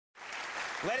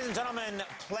Ladies and gentlemen,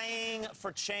 Playing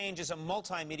for Change is a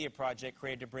multimedia project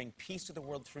created to bring peace to the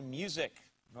world through music.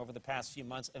 And over the past few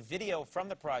months, a video from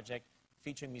the project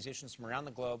featuring musicians from around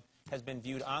the globe has been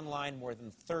viewed online more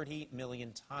than 30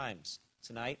 million times.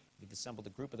 Tonight, we've assembled a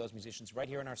group of those musicians right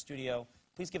here in our studio.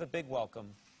 Please give a big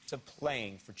welcome to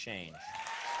Playing for Change.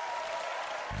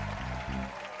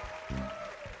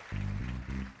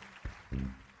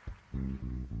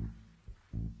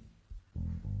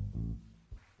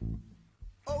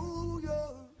 Oh, yeah.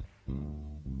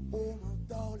 Oh, my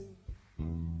darling.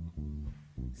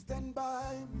 Stand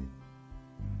by me.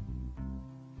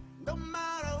 No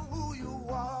matter who you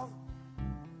are,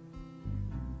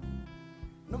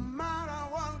 no matter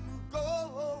where you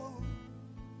go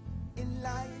in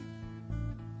life,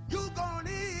 you're gonna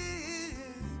need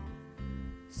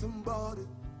somebody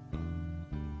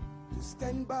to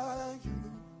stand by you.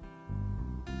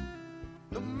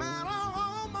 No matter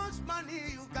how much money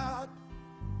you got,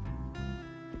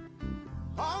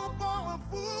 how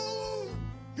powerful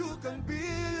you can be,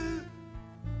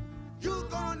 you're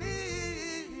gonna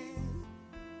need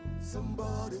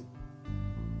somebody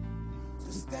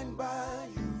to stand by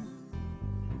you.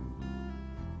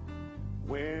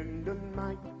 When the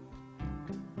night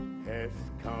has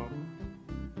come,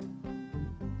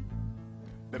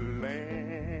 the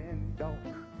land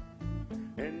dark,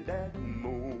 and that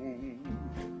moon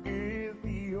is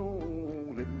the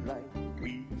only light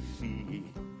we see.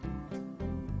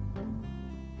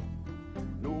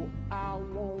 No, I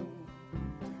won't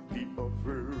be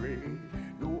afraid.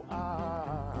 No,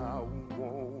 I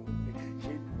won't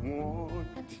shed one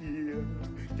tear,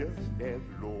 just as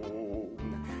long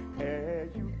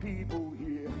as you people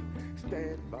here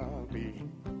stand by me.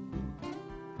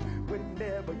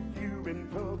 Whenever you're in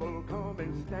trouble, come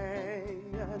and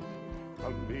stand by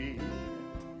me.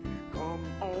 Come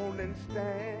on and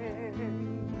stand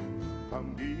by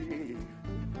me.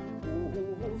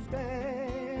 Oh, stand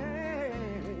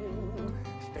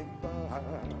by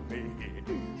me.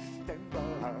 Stand by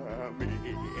me.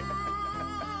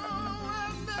 Oh,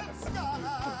 and that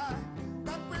sky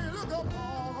that we look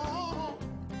upon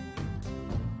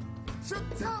should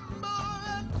tumble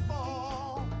and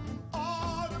fall.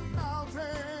 All the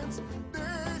mountains,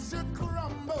 they should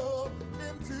crumble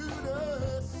into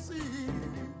the sea.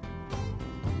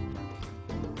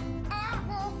 I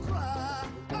won't cry,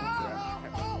 I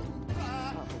won't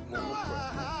cry, no,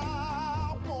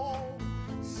 I won't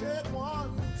shed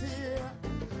one tear,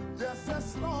 just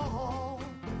as long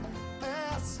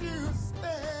as you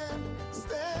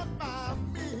stand by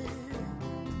me.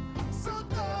 So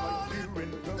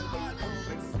darling,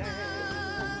 darling,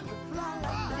 stand by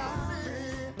me.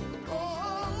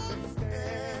 Oh,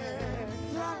 stand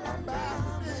by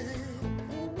me.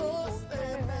 Oh,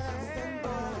 stand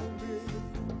by me.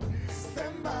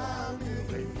 Stand by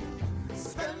me.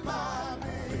 Stand by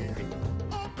me.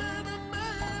 Oh, baby,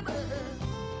 baby.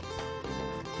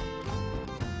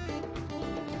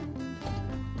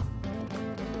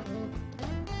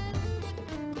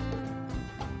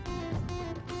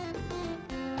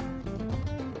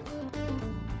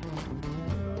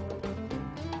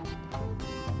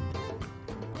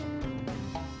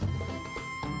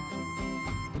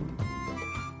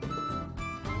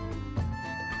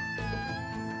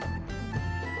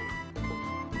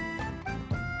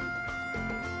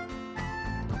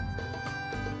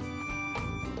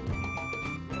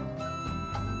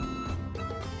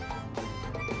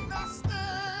 Now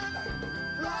stand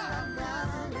right by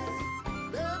me.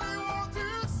 Baby, won't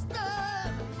you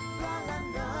stand right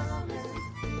by me?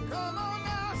 Come on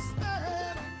now,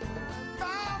 stand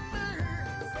by me.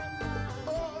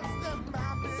 Oh, stand by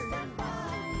me.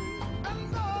 And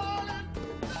darling,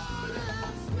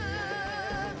 darling,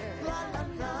 stand right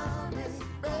by me.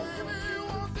 Baby,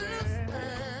 won't you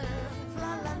stand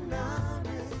right by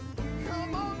me?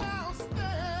 Come on now,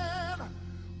 stand.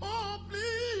 Oh,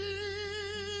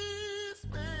 please,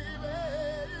 baby.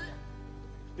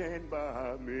 Stand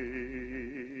by me.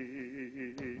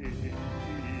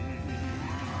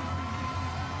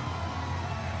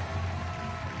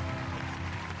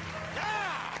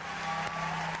 Yeah!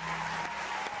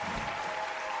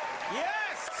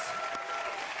 Yes!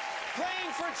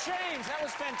 Playing for Change. That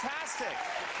was fantastic.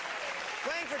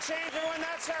 Playing for Change, everyone.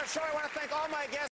 That's our show. I want to thank all my guests.